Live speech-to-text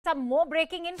some more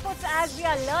breaking inputs as we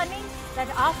are learning that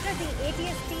after the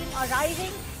ATS team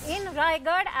arriving in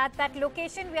Raigad at that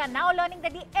location, we are now learning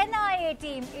that the NIA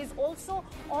team is also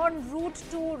en route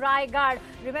to Raigad.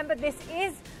 Remember, this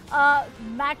is a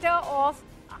matter of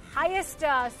highest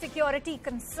security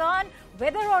concern.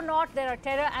 Whether or not there are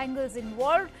terror angles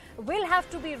involved will have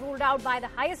to be ruled out by the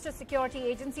highest security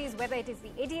agencies, whether it is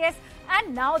the ATS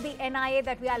and now the NIA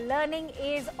that we are learning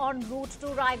is en route to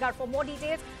Raigad. For more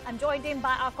details, I'm joined in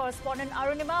by our correspondent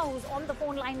Arunima, who's on the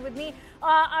phone line with me.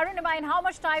 Arunima, in how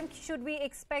much time should we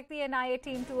expect the NIA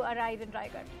team to arrive in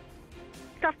Raigad?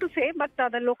 Tough to say, but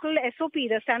the local SOP,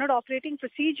 the standard operating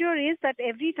procedure, is that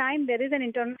every time there is an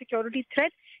internal security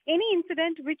threat, any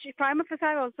incident which prima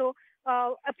facie also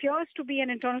appears to be an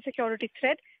internal security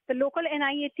threat, the local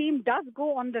NIA team does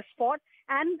go on the spot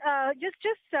and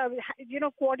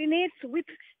coordinates with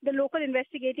the local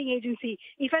investigating agency.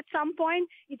 If at some point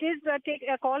it is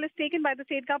a call is taken by the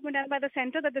state government and by the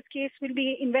centre that this case will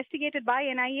be investigated by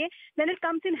NIA, then it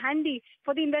comes in handy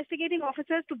for the investigating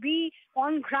officers to be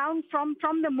on ground from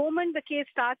the moment the case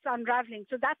starts unraveling.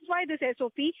 So that's why this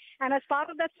SOP, and as part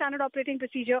of that standard operating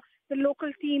procedure, the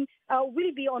local team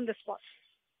will be on the spot.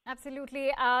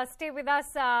 Absolutely. Stay with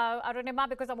us, Arunima,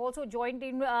 because I'm also joined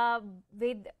in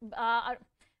with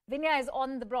Vinya is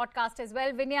on the broadcast as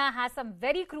well. Vinya has some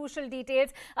very crucial details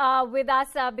with us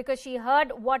because she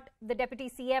heard what the Deputy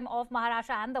CM of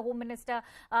Maharashtra and the Home Minister,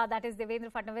 that is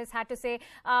Devendra Fadnavis, had to say.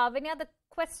 Vinya, the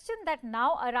question that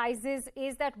now arises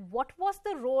is that what was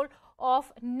the role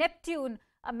of Neptune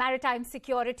maritime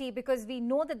security, because we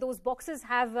know that those boxes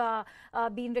have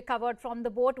been recovered from the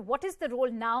boat. What is the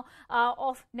role now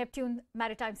of Neptune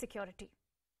maritime security?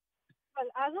 Well,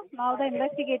 as of now, the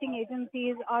investigating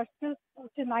agencies are still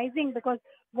scrutinizing, because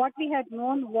what we had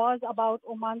known was about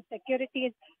Oman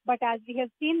securities, but as we have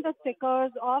seen the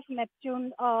stickers of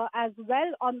Neptune as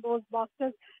well on those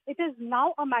boxes, it is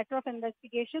now a matter of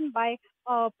investigation by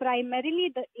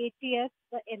primarily the ATS,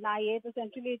 the NIA, the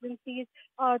central agencies,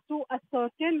 to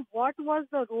ascertain what was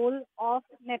the role of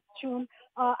Neptune.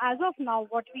 As of now,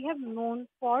 what we have known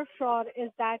for sure is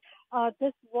that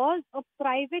this was a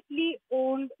privately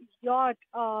owned yacht.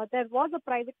 There was a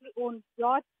privately owned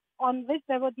yacht on which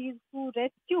there were these two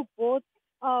rescue boats,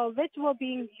 which were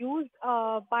being used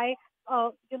by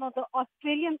the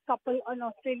Australian couple, an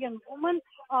Australian woman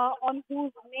on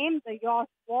whose name the yacht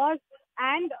was,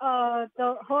 and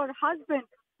her husband,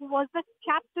 who was the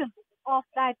captain of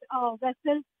that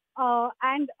vessel,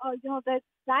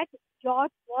 that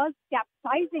yacht was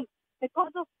capsizing,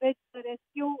 because of which the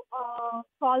rescue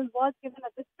call was given, a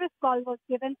distress call was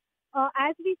given.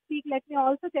 As we speak, let me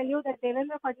also tell you that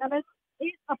Devendra Fadnavis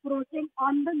is approaching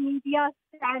on the media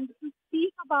stand to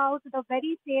speak about the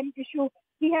very same issue.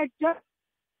 He had just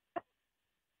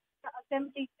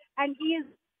assembly, and he is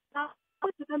now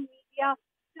to the media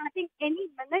starting any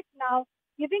minute now,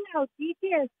 giving out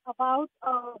details about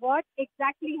what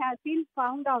exactly has been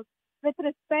found out with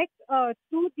respect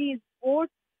to these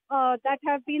boats that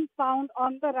have been found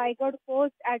on the Raigad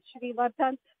coast at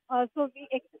Srivardhan. So we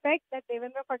expect that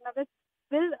Devendra Fadnavis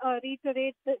will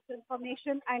reiterate this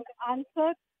information and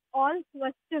answer all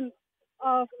questions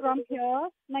from here,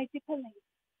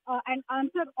 and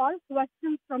answer all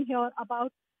questions from here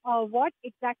about what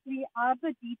exactly are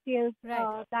the details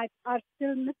that are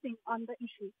still missing on the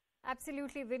issue.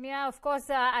 Absolutely, Vinya. Of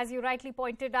course, as you rightly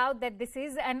pointed out, that this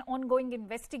is an ongoing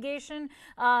investigation.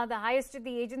 The highest of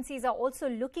the agencies are also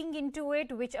looking into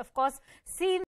it, which of course seems